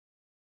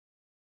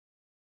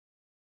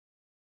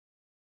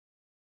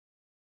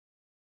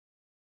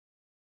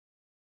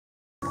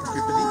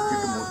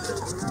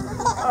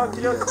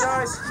Okay,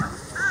 guys,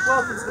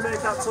 welcome to the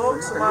Meerkat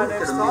Talk. So my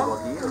name's Tom,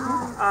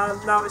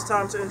 and now it's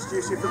time to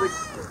introduce you for the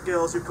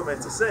girls who come in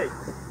to see.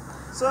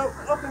 So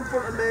up in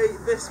front of me,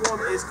 this one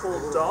is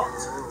called Dot.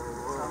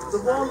 The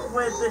one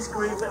with this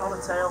green bit on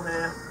the tail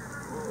here,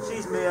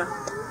 she's Mia.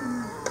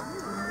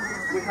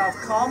 We have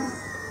Com.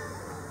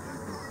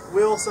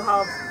 We also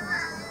have,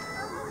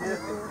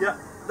 yeah,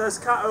 there's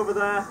Cat over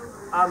there,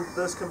 and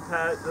there's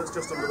Compare that's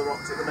just under the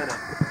rocks at the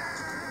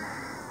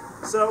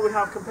minute. So we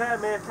have Compare,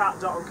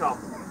 Meerkat, Dot and Com.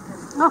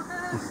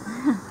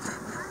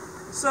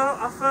 So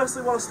I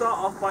firstly want to start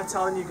off by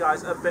telling you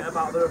guys a bit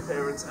about their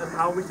appearance and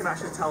how we can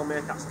actually tell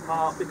meerkats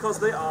apart, because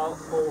they are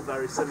all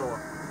very similar.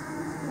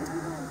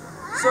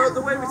 So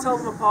the way we tell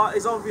them apart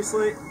is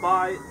obviously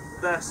by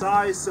their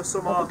size, so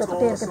some are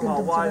taller, some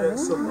are wider,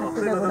 some are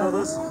thinner than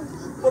others.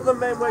 But the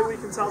main way we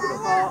can tell them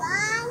apart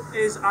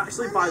is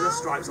actually by the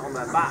stripes on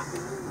their back.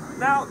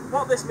 Now,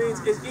 what this means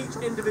is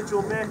each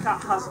individual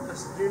meerkat has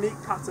a unique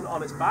pattern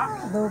on its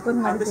back,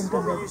 and this is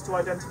what we use to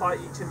identify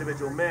each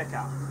individual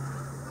meerkat.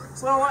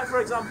 So, like for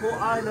example,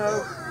 I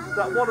know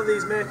that one of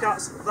these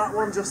meerkats, that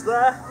one just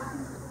there,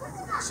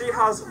 she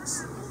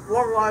has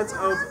long lines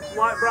of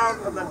light brown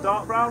and then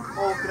dark brown,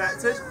 all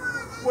connected.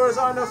 Whereas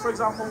I know, for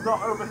example,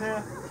 Dot over here,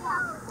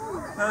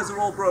 hers are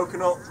all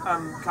broken up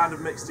and kind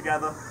of mixed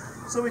together,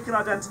 so we can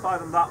identify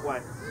them that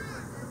way.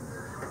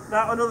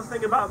 Now, another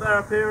thing about their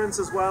appearance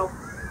as well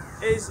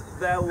is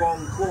their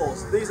long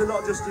claws. These are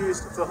not just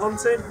used for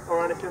hunting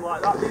or anything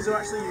like that, these are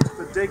actually used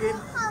for digging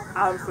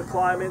and for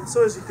climbing.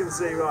 So as you can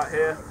see right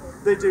here,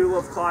 they do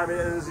love climbing,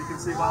 and as you can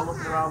see by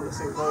looking around this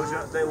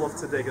enclosure, they love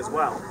to dig as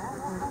well.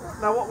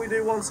 Now what we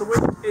do once a week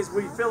is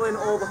we fill in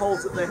all the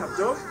holes that they have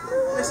dug.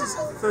 This is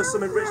for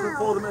some enrichment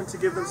for them and to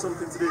give them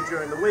something to do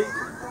during the week,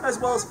 as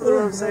well as for their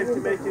own safety,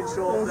 making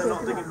sure they're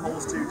not digging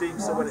holes too deep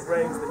so when it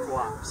rains they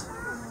collapse.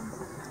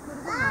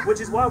 Which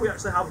is why we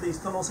actually have these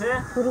tunnels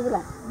here,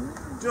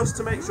 just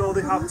to make sure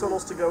they have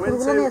tunnels to go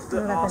into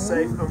that are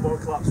safe and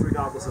won't collapse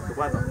regardless of the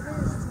weather.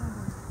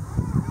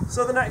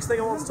 So the next thing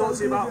I want to talk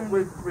to you about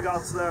with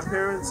regards to their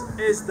appearance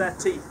is their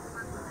teeth.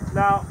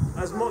 Now,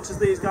 as much as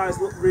these guys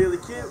look really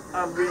cute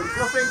and really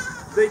fluffy,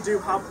 they do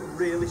have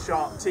really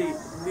sharp teeth,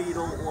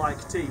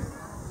 needle-like teeth.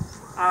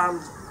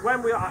 And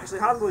when we are actually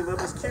handling them,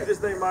 as cute as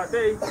they might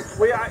be,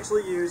 we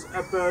actually use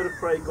a bird of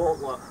prey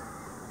gauntlet.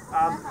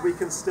 And we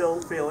can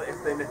still feel it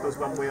if they nip us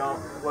when we are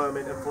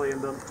worming and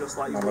fleeing them, just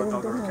like you would a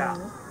dog or a cat.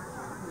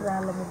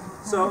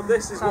 So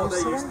this is what they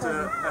use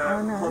to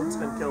hunt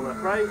and kill their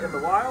prey in the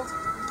wild.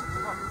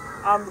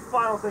 And the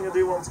final thing I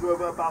do want to go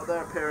over about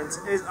their appearance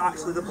is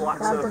actually the black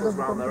circles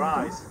around their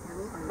eyes.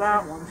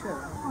 Now,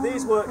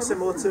 these work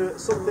similar to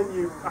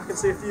something I can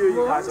see a few of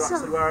you guys are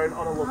actually wearing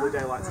on a lovely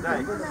day like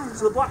today.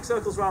 So the black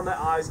circles around their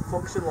eyes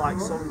function like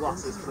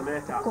sunglasses for the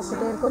meerkats.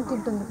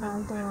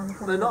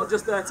 They're not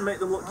just there to make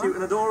them look cute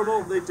and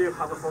adorable, they do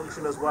have a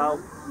function as well.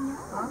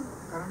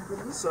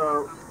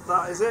 So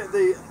that is it,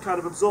 they kind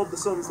of absorb the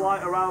sun's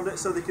light around it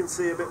so they can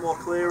see a bit more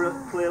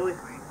clearly.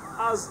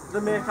 As the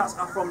meerkats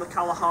are from the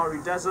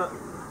Kalahari Desert,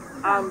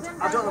 and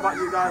I don't know about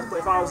you guys, but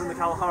if I was in the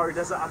Kalahari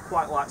Desert, I'd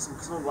quite like some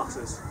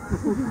sunglasses.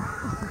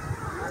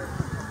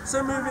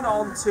 So moving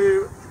on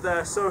to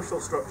their social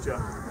structure.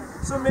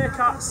 So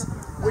meerkats,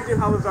 we do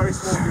have a very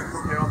small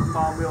group here on the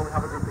farm, we only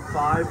have a group of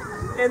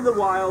 5. In the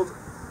wild,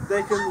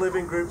 they can live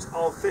in groups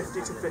of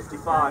 50 to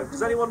 55.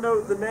 Does anyone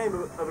know the name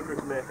of a group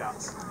of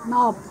meerkats?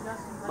 Mob.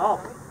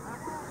 Mob.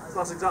 So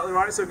that's exactly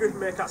right, so a group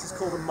of meerkats is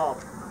called a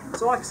mob.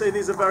 So like I say,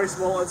 these are very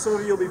small, and some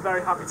of you will be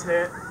very happy to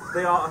hear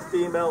they are a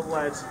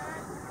female-led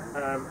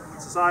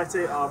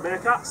society, are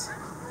meerkats.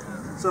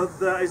 So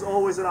there is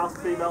always an alpha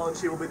female, and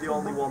she will be the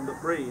only one that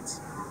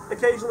breeds.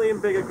 Occasionally in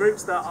bigger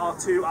groups there are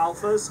 2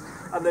 alphas,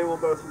 and they will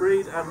both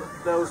breed, and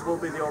those will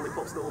be the only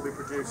pups that will be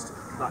produced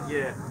that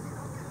year.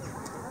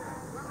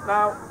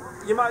 Now,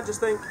 you might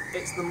just think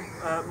it's the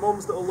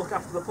mums that will look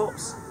after the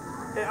pups.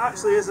 It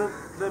actually isn't.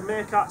 The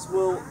meerkats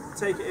will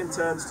take it in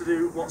turns to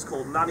do what's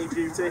called nanny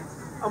duty.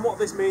 And what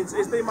this means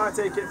is they might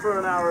take it for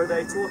an hour a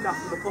day to look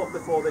after the pup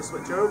before they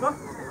switch over.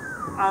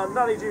 And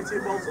nanny duty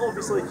involves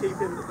obviously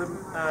keeping the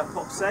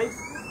pup safe,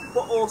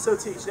 but also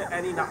teaching it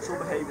any natural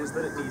behaviours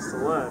that it needs to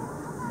learn.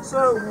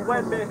 So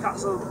when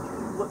meerkats are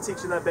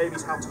teaching their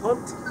babies how to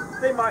hunt,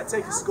 they might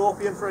take a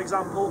scorpion, for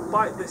example,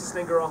 bite this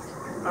stinger off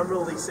and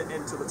release it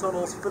into the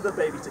tunnels for the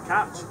baby to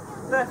catch.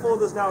 Therefore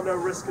there's now no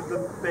risk of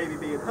the baby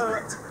being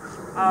hurt,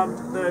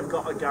 and they've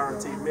got a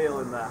guaranteed meal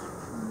in there.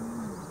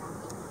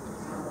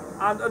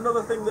 And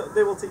another thing that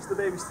they will teach the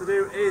babies to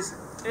do is,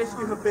 if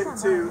you have been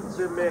to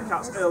the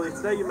meerkats earlier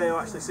today, you may have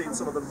actually seen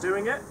some of them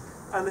doing it,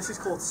 and this is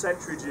called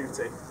sentry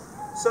duty.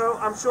 So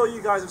I'm sure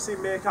you guys have seen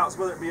meerkats,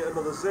 whether it be at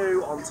another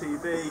zoo, on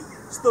TV,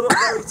 stood up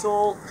very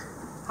tall,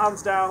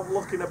 hands down,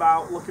 looking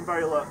about, looking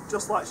very alert,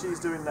 just like she's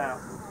doing now.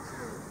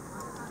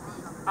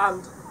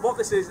 And what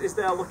this is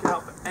they are looking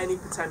out for any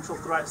potential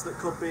threats that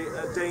could be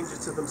a danger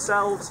to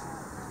themselves,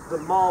 the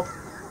mob,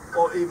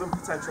 or even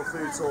potential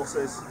food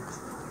sources.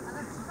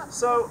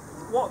 So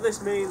what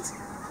this means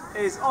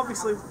is,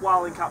 obviously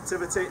while in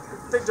captivity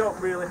they don't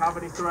really have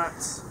any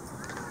threats,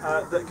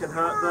 that can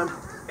hurt them.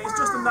 It's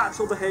just a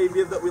natural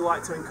behaviour that we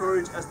like to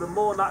encourage, as the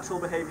more natural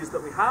behaviours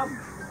that we have,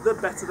 the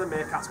better the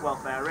meerkat's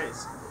welfare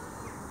is.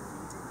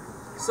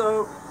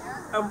 So,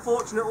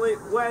 unfortunately,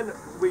 when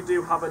we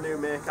do have a new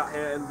meerkat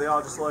here and they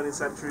are just learning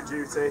sentry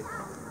duty,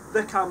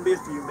 there can be a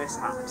few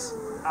mishaps,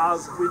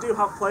 as we do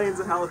have planes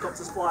and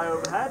helicopters fly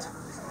overhead.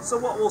 So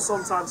what will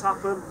sometimes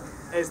happen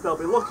is they'll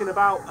be looking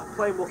about, a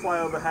plane will fly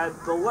overhead,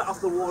 they'll let off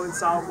the warning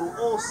sound, we'll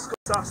all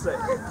fantastic.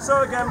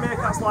 So again,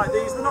 meerkats like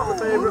these, they're not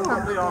the favourite,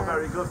 but they are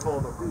very good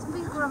for them.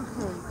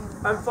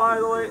 And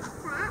finally,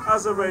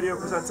 as a radio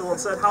presenter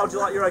once said, how do you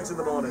like your eggs in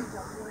the morning?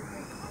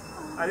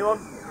 Anyone?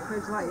 How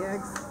do you like your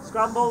eggs?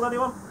 Scrambled,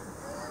 anyone?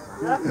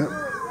 Yeah?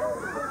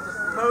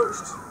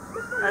 Poached?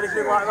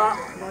 Anything like that?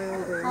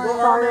 Well,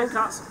 our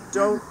meerkats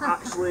don't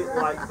actually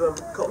like them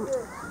cooked.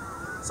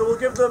 So we'll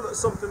give them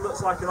something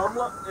that's like an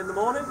omelette in the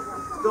morning.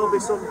 There'll be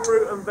some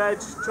fruit and veg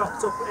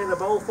chopped up in a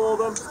bowl for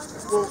them.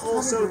 We'll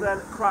also then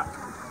crack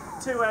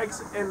 2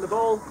 eggs in the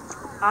bowl,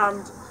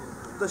 and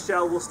the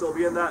shell will still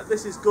be in there.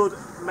 This is good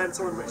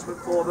mental enrichment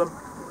for them,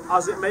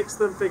 as it makes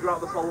them figure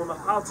out the problem of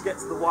how to get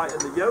to the white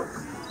and the yolk,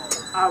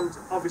 and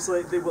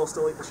obviously they will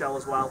still eat the shell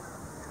as well.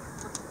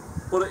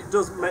 But it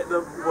does make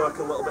them work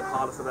a little bit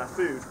harder for their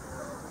food.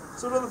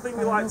 So another thing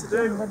we like to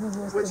do,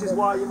 which is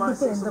why you might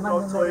see some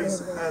dog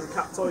toys and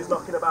cat toys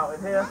knocking about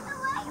in here,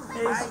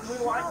 is we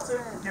like to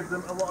give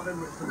them a lot of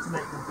enrichment to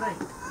make them think.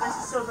 This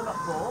is so they're not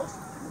bored,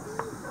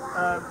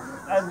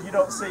 and you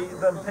don't see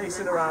them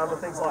pacing around and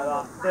things like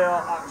that. They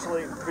are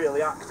actually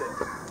really active.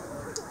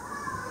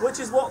 Which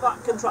is what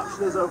that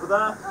contraption is over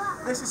there.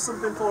 This is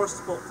something for us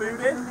to put food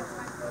in.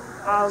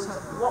 And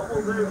what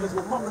we'll do is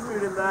we'll pop the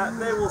food in there,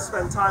 they will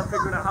spend time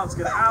figuring out how to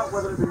get it out,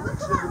 whether it be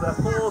reaching in with their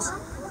paws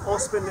or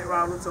spinning it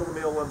around until the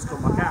mealworms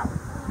come back out.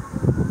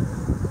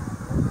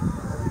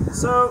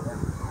 So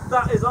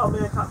that is our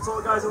meerkat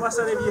talk, guys, unless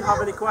any of you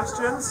have any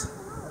questions.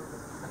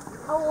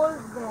 How old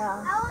they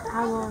are?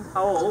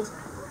 How old?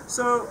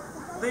 So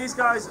these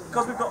guys,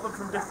 because we've got them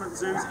from different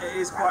zoos, it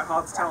is quite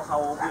hard to tell how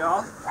old they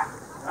are.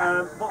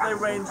 But they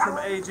range from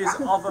ages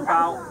of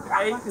about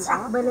 8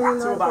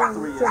 to about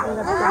 3 years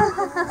old.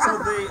 So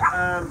the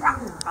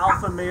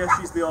alpha Mia,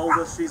 she's the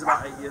oldest, she's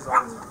about 8 years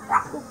old.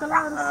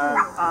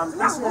 And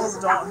this one's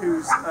Dot,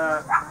 who's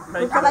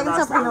making a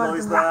nice little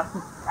noise there.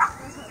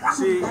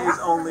 She is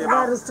only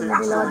about 2 to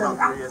about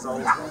 3 years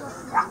old.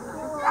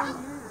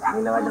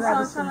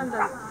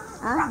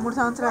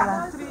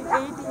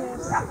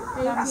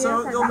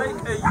 So they'll make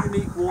a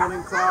unique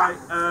warning cry.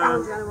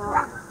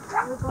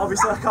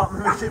 Obviously I can't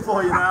mimic it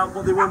for you now,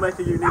 but they will make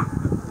a unique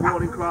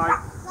warning cry,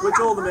 which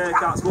all the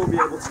meerkats will be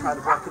able to kind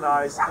of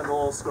recognise, and they'll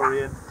all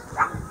scurry in.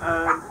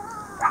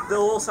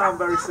 They'll all sound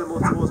very similar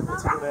to us, but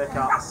to the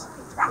meerkats,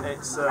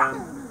 it's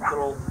they're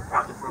all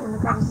quite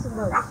different.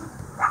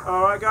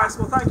 Alright guys,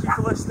 well thank you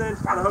for listening,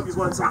 and I hope you've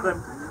learned something.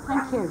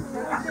 Thank you.